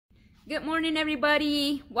Good morning,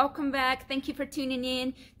 everybody. Welcome back. Thank you for tuning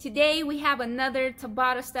in. Today we have another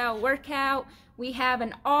Tabata style workout. We have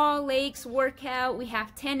an all legs workout. We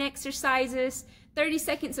have 10 exercises, 30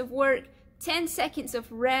 seconds of work, 10 seconds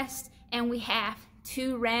of rest, and we have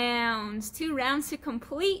 2 rounds to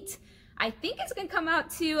complete. I think it's gonna come out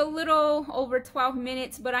to a little over 12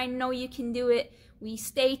 minutes, but I know you can do it. We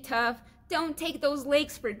stay tough. Don't take those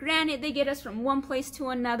legs for granted. They get us from one place to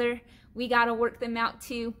another. We gotta work them out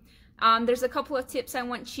too. There's a couple of tips I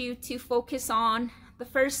want you to focus on. The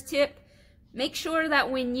first tip, make sure that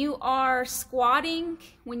when you are squatting,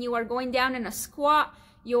 when you are going down in a squat,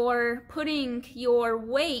 you're putting your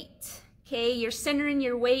weight, okay? You're centering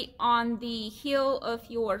your weight on the heel of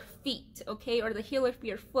your feet, okay? Or the heel of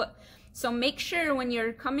your foot. So make sure when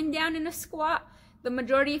you're coming down in a squat, the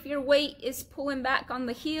majority of your weight is pulling back on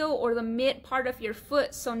the heel or the mid part of your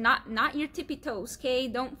foot. So not your tippy toes, okay?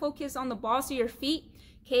 Don't focus on the balls of your feet.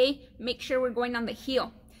 Okay, make sure we're going on the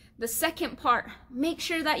heel. The second part, make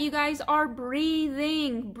sure that you guys are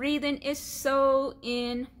breathing. Breathing is so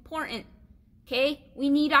important. Okay, we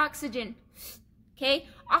need oxygen. Okay,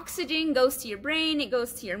 oxygen goes to your brain, it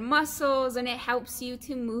goes to your muscles, and it helps you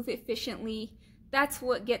to move efficiently. That's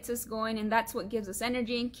what gets us going, and that's what gives us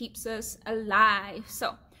energy and keeps us alive.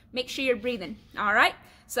 So make sure you're breathing. All right,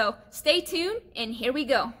 so stay tuned, and here we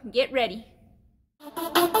go. Get ready.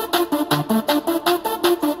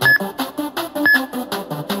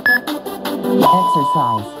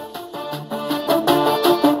 Exercise.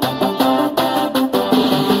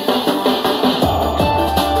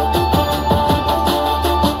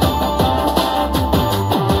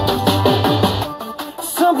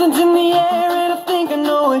 Something's in the air and I think I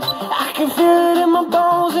know it. I can feel it in my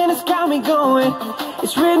bones and it's got me going.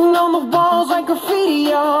 It's written on the walls like graffiti,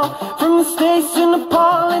 y'all. From the States to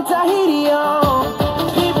Nepal and Tahiti, y'all.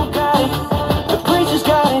 People got it, the preachers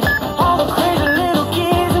got it. All the crazy little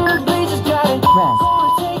kids and the bleachers got it. Rest.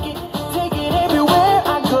 Take it everywhere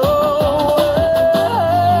I go.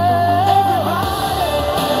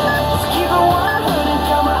 Everybody, let's keep it 100.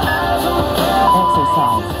 Got my eyes on the prize.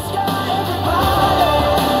 Exercise. Everybody,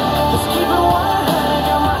 let's keep it 100.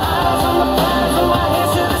 Got my eyes on the prize and my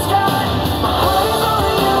hands to the sky. My heart is on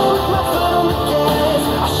you, my foot on the gas.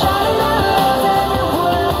 I'll shout it out loud, every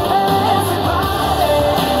word I pass. Everybody,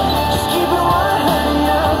 just keep it 100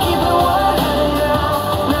 now, keep it 100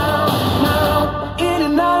 now. In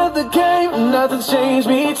and out of the game, nothing's changed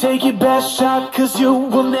me. Take your best shot, cause you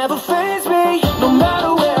will never faze me. No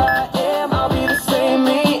matter where I am, I'll be the same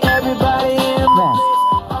me. Everybody in the Rest. place,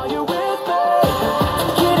 are you with me?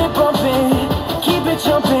 Get it bumping, keep it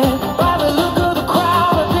jumping. By the look of the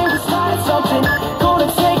crowd, I think we started something. Gonna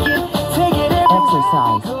take it everywhere.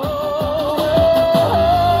 Exercise.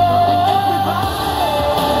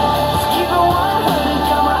 Let's keep it 100.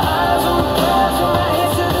 Got my eyes on the prize, and my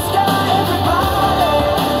hands to the sky. Everybody,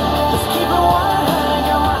 let's keep it 100.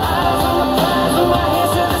 Got my eyes on the prize, and my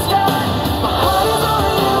hands to the sky. My heart is on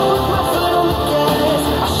you, my foot on the gas.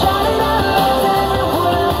 I'll shout it out loud, every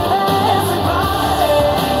word I pass. Everybody,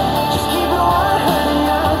 just keep it 100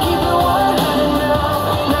 now, keep it 100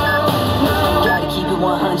 now. Gotta keep it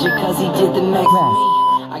 100 cause he did the next to me.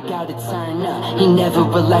 I gotta turn up, he never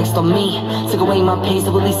relaxed on me. Took away my pain,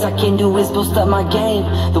 so at least I can do is boost up my game.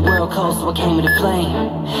 The world cold, so I came with a flame.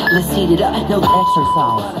 Let's heat it up, no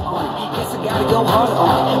Exercise. Guess I gotta go harder on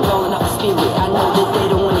it. Rolling off the spirit, I know that they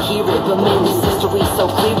don't wanna hear it, but man, this history so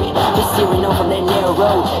clear it. Been steering off on that narrow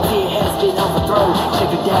road, fear has been overthrown.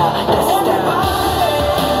 Check it out, that's the style.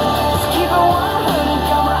 Let's keep it 100,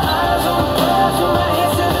 got my eyes on the prize, and my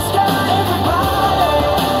hands to the sky. Everybody,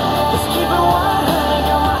 let's keep it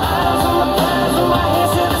 100, got my eyes on the prize, and my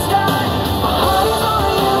hands to the sky. My heart is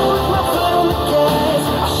on you, my foot on the gas.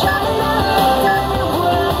 I'll shout it out loud, every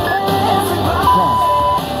word I pass. Everybody,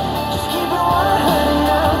 just keep it 100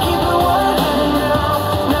 now, keep it 100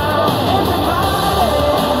 now. Everybody.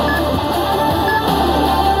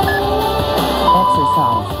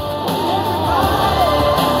 Exercise.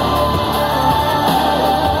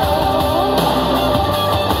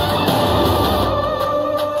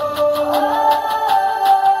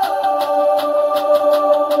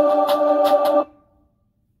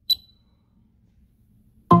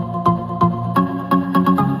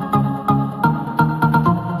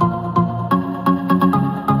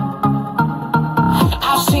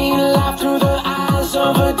 I've seen life through the eyes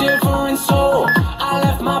of a different soul. I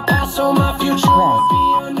left my past so my future will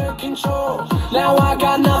be under control. Now I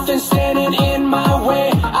got nothing standing in my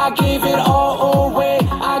way. I gave it all away.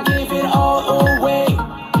 I gave it all away.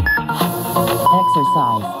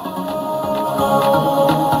 Exercise.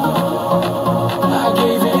 I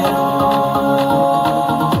gave it all.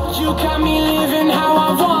 You got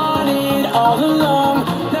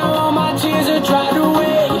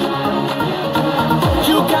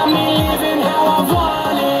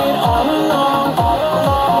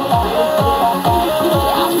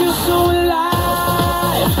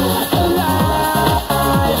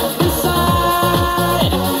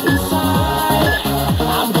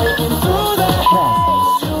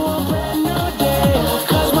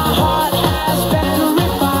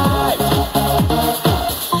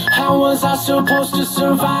was I supposed to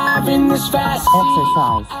survive in this fast scene?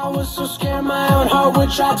 Exercise. I was so scared my own heart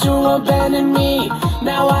would try to abandon me.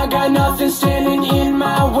 Now I got nothing standing in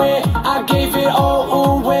my way. I gave it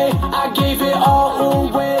all away, I gave it all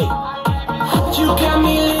away. You got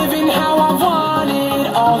me living how I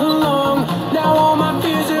wanted all along. Now all my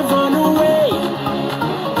fears have run away.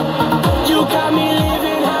 You got me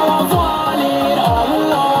living how I wanted all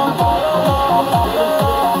along.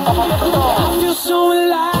 I feel so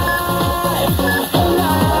alive,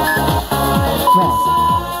 alive.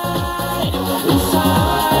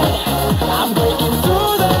 Inside, I'm breaking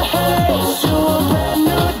through the haze to a brand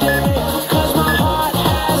new day. 'Cause my heart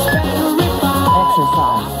has been revived.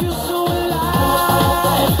 Exercise. I feel so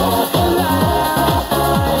alive, alive.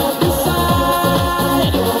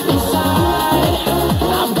 Inside, inside,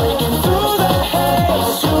 I'm breaking through the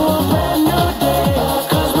haze to a brand new day.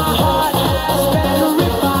 'Cause my heart has been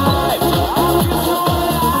revived. I feel so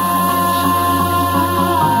alive.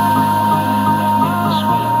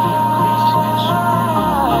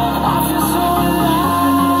 I feel so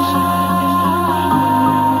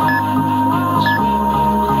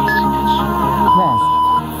Rest.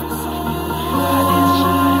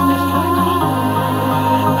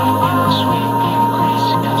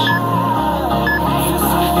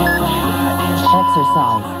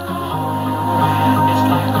 Exercise.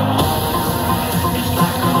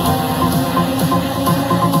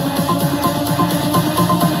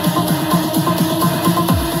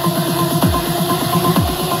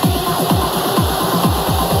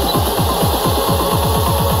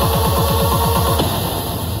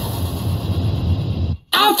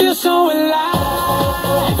 I feel so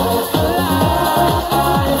alive, alive,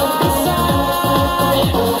 inside,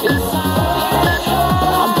 inside.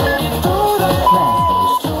 I'm breaking through the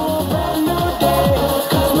haze to a brand new day.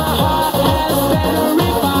 'Cause my heart has been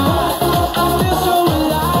revived. I feel so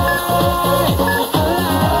alive,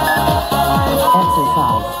 alive,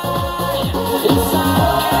 Exercise. inside.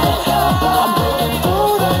 I'm breaking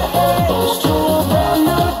through the haze to a brand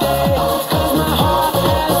new day. 'Cause my heart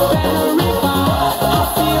has been revived. I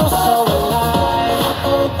feel so alive.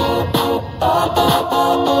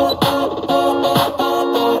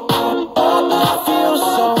 I feel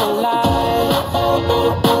so alive.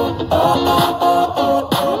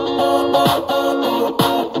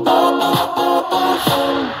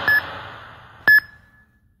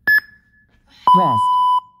 Rest.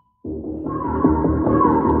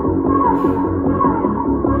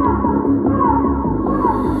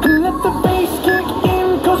 Let the bass kick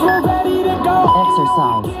in, 'cause we're ready to go.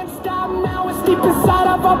 Exercise. Can't stop now, it's deep inside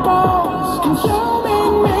of our bones.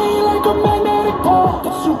 Consuming me like a magnetic pole.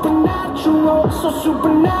 It's supernatural, so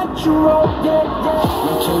supernatural, yeah, yeah.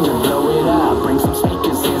 We came to blow it up, bring some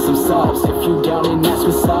speakers and some subs. If you down and ask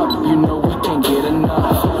what's up, you know we can't get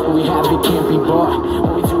enough. What we have, it can't be bought.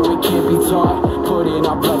 What we do, it can't be taught. Put in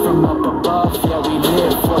our blood from up above. Yeah, we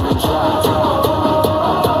live for the drive.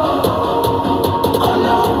 Oh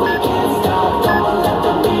no, we can't stop, don't let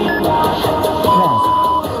the beat rock. Rest.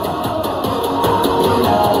 You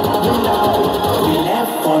know, we live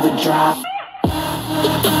for the drive.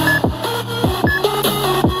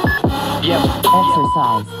 Yep,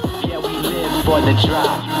 Exercise. yeah, we live for the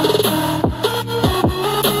drive.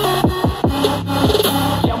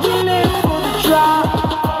 Yeah, we live for the drive.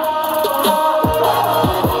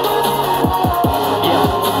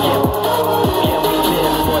 Yeah, we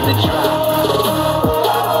live for the drive.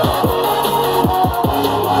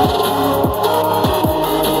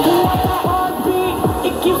 Heartbeat,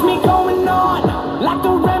 it keeps me going on like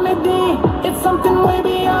a remedy. It's something way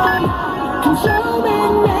beyond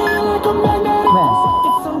consuming me like a magnetic Rest. pole.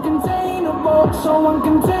 It's uncontainable, so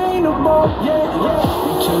uncontainable. Yeah, yeah.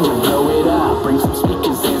 We came to blow it up, bring some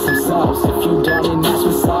speakers and some subs. If you down and ask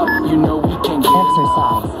what's up, you know we can't get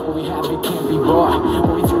Exercise. what we have, it can't be bought.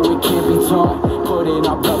 What we do, it can't be taught. Put in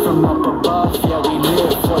our blood from up above. Yeah, we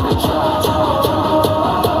live for the drive.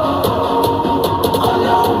 Oh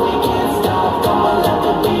no, we can't stop. Come on, let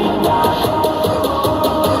the beat rock.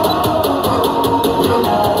 You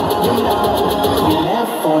know, we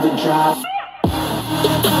live for the drive.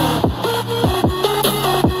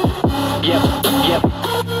 Yep,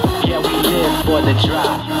 yeah, we live for the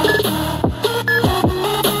drive.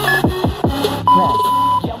 Rest.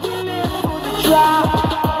 Yeah, we live for the drive.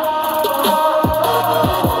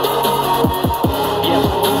 Yeah,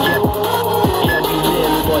 we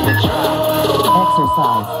live for the drive.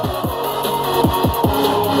 Exercise.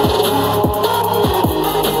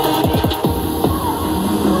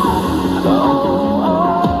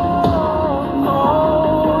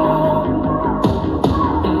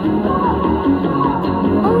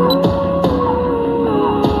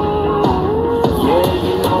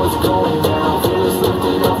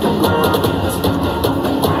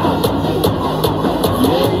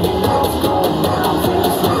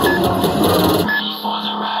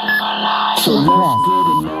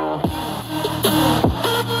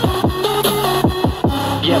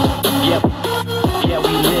 Yeah,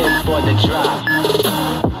 we live for the drive.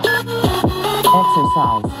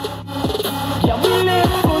 Exercise. Yeah, we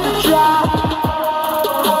live for the drive.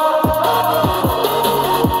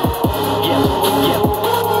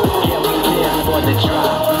 Yeah, we live for the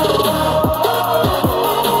drive.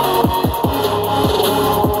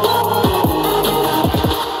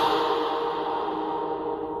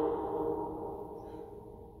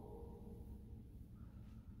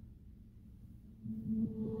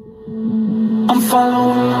 I'm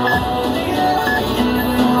following my only light and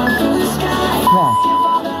living up to the sky. Rest. Give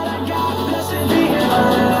all that I got, blessed be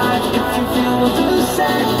alive. If you feel the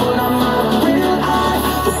same, put on my real eye.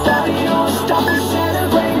 The body don't stop, we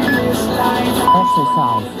celebrate this life.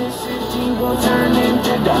 Exercise. This city will turn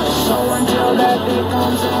into dust. So until that day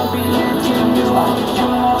comes, I'll be lifting you up.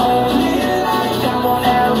 You're my only light that won't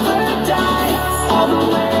ever die. All the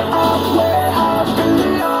way up where I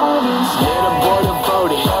belong. Scared of board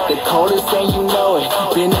voted. The coldest thing you know it.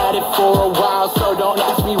 Been at it for a while, so don't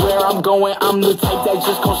ask me where I'm going. I'm the type that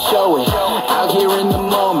just gon' show it. Out here in the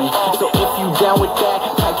moment. So if you down with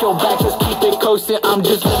that, pack your back, just keep it coasting. I'm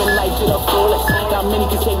just living life to the fullest. Not many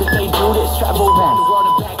can say that they do this. Travel around the world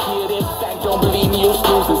and back here. This fact, don't believe me, you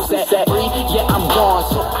snooze and set free. Yeah, I'm gone,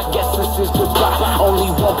 so I guess this is goodbye.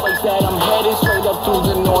 Only one place that I'm headed, straight up through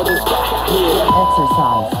the northern sky. Yeah.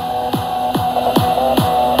 Exercise.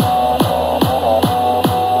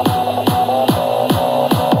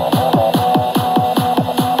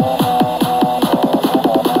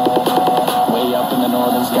 Way up in the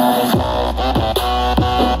northern skies.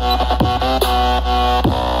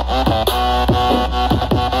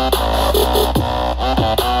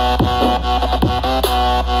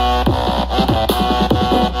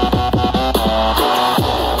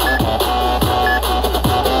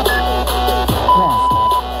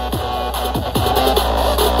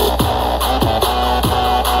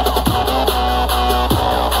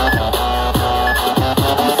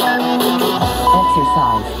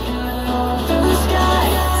 Exercise. To the sky,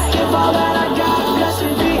 give all that I got,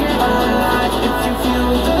 blessed be alive. If you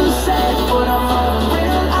feel the same, put on my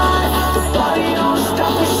real eye. The body don't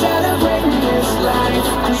stop, we celebrating this life.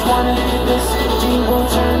 Just one day this city will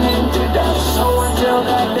turn into dust. So until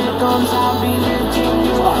that day comes, I'll be lifting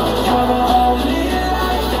you up. You're the only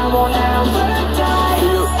light that won't ever die.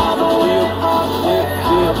 All the way up where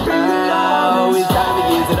I belong. It's time to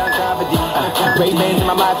get it, I'm confident. Great bands in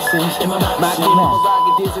my moccasins. My team is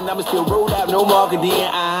rocket this and I'ma still roll out, no marketing.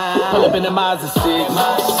 I pull up in the Mazda 6.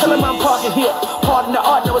 Tell them I'm parking here. Pardon the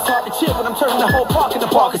art, know it's hard to chill when I'm turning the whole park into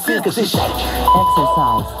parking scene, cause it's shake.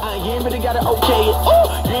 Exercise. You ain't really gotta okay it. Ooh,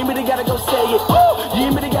 you ain't really gotta go say it. Ooh, you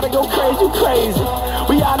ain't really gotta go crazy, crazy.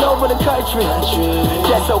 We all over the country.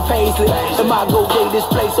 That's so paisley. Am I go get this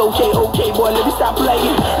place? Okay, boy, let me stop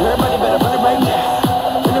playing. Everybody better run it right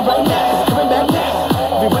now. Run it right now, cause it's coming back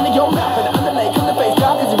now. Be running your mouth and the underlay, come to face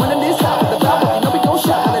God, cause you running this house. The power, you know we gon'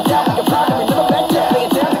 shot. And the down, we can pride, and we never back down. Lay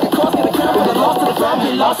it down, take a cross, get a crown, from the lost to the ground,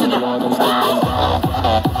 get lost in the Exercise.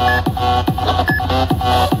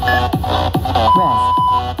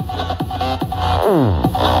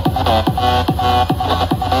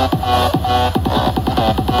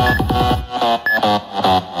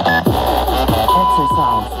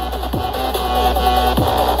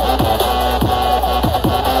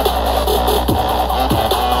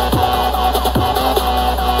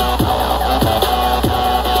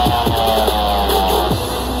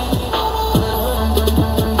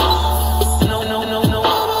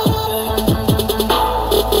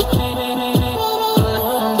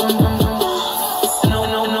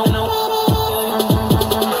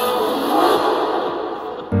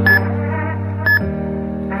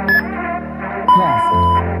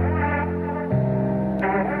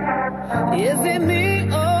 Is it me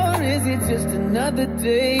or is it just another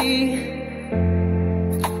day?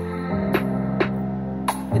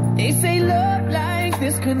 They say love like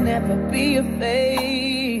this could never be a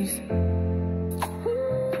phase.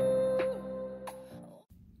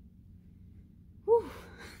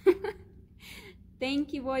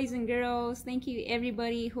 Thank you, boys and girls. Thank you,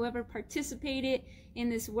 everybody, whoever participated in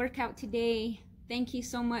this workout today. Thank you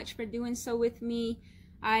so much for doing so with me.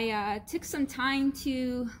 I took some time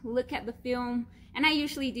to look at the film, and I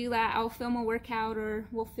usually do that. I'll film a workout or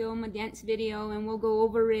we'll film a dance video and we'll go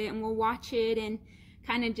over it and we'll watch it and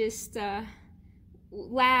kind of just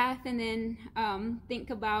laugh and then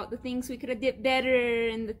think about the things we could have did better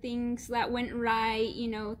and the things that went right, you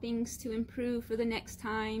know, things to improve for the next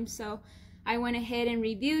time. So I went ahead and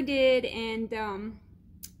reviewed it, and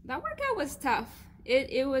that workout was tough.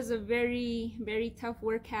 It was a very, very tough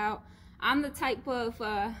workout. I'm the type of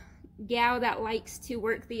gal that likes to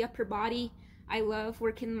work the upper body. I love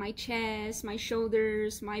working my chest, my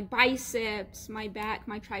shoulders, my biceps, my back,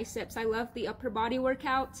 my triceps. I love the upper body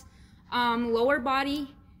workouts. Lower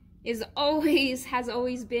body has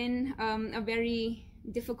always been a very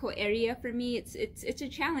difficult area for me. It's a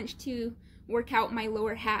challenge to work out my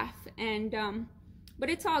lower half, and but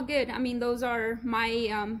it's all good. I mean, those are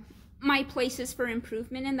my places for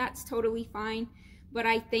improvement, and that's totally fine. But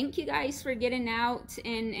I thank you guys for getting out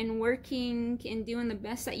and working and doing the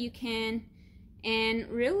best that you can. And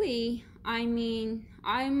really, I mean,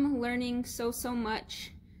 I'm learning so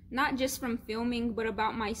much, not just from filming, but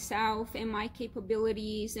about myself and my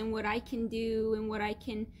capabilities and what I can do and what I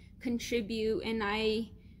can contribute. And I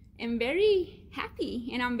am very happy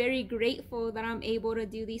and I'm very grateful that I'm able to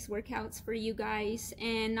do these workouts for you guys.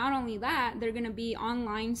 And not only that, they're gonna be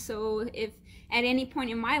online, so if at any point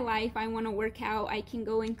in my life I want to work out, I can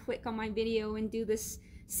go and click on my video and do this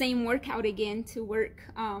same workout again to work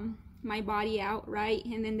my body out, right?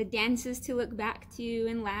 And then the dances to look back to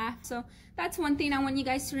and laugh. So that's one thing I want you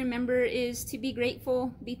guys to remember, is to be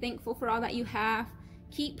grateful, be thankful for all that you have.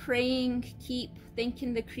 Keep praying, keep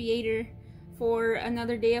thanking the Creator for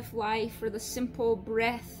another day of life, for the simple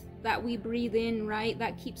breath that we breathe in, right?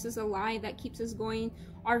 That keeps us alive, that keeps us going.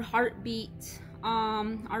 Our heartbeat,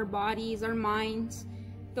 our bodies, our minds.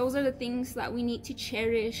 Those are the things that we need to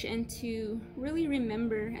cherish and to really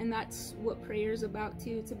remember. And that's what prayer is about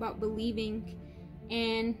too. It's about believing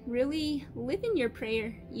and really living your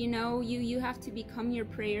prayer. You know, you have to become your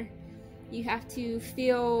prayer. You have to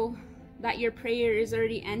feel that your prayer is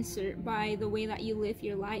already answered by the way that you live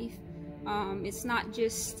your life. It's not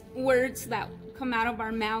just words that come out of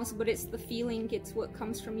our mouths, but it's the feeling, it's what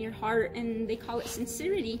comes from your heart. And they call it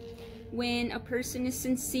sincerity. When a person is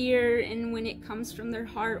sincere and when it comes from their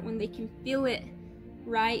heart, when they can feel it,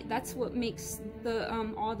 right? That's what makes the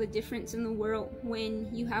all the difference in the world.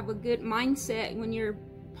 When you have a good mindset, when you're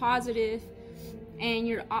positive and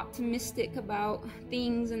you're optimistic about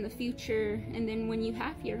things in the future, and then when you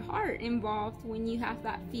have your heart involved, when you have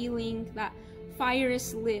that feeling, that fire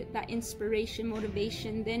is lit, that inspiration,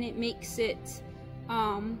 motivation, then it makes it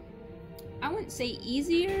I wouldn't say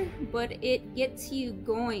easier, but it gets you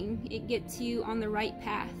going. It gets you on the right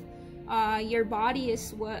path. Your body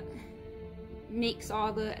is what makes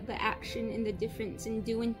all the action and the difference in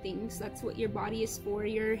doing things. That's what your body is for.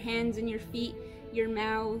 Your hands and your feet, your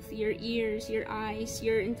mouth, your ears, your eyes,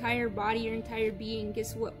 your entire body, your entire being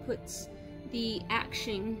is what puts the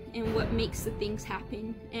action and what makes the things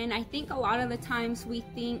happen. And I think a lot of the times we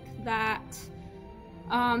think that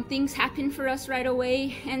things happen for us right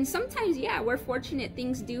away, and sometimes, yeah, we're fortunate,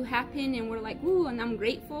 things do happen and we're like, ooh, and I'm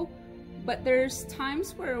grateful. But there's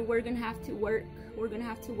times where we're gonna have to work. We're gonna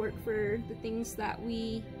have to work for the things that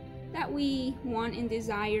we want and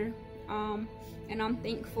desire. And I'm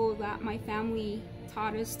thankful that my family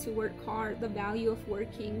taught us to work hard, the value of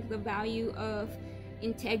working, the value of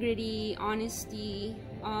integrity, honesty.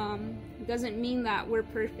 Doesn't mean that we're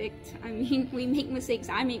perfect. I mean, we make mistakes.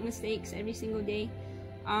 I make mistakes every single day.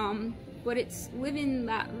 But it's living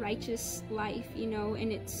that righteous life, you know,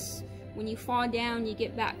 and it's when you fall down, you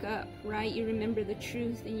get back up, right? You remember the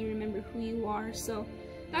truth and you remember who you are. So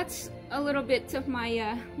that's a little bit of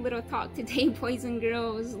my little talk today, boys and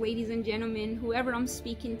girls, ladies and gentlemen, whoever I'm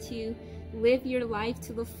speaking to. Live your life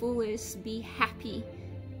to the fullest. Be happy.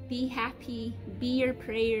 Be happy. Be your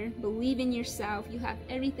prayer. Believe in yourself. You have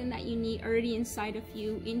everything that you need already inside of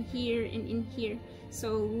you, in here and in here.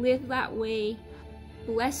 So live that way.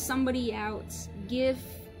 Bless somebody else. Give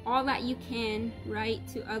all that you can, right,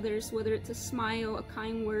 to others, whether it's a smile, a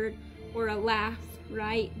kind word, or a laugh,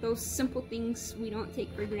 right? Those simple things we don't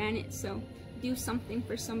take for granted. So do something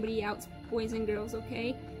for somebody else, boys and girls,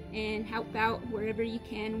 okay? And help out wherever you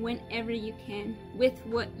can, whenever you can, with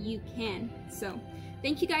what you can. So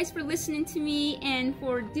thank you guys for listening to me and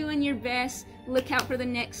for doing your best. Look out for the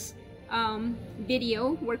next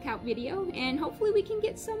video, workout video, and hopefully we can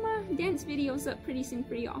get some dance videos up pretty soon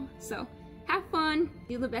for y'all. So have fun,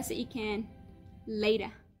 do the best that you can.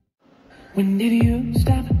 Later. When did you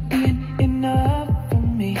stop being enough for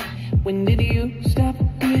me? When did you stop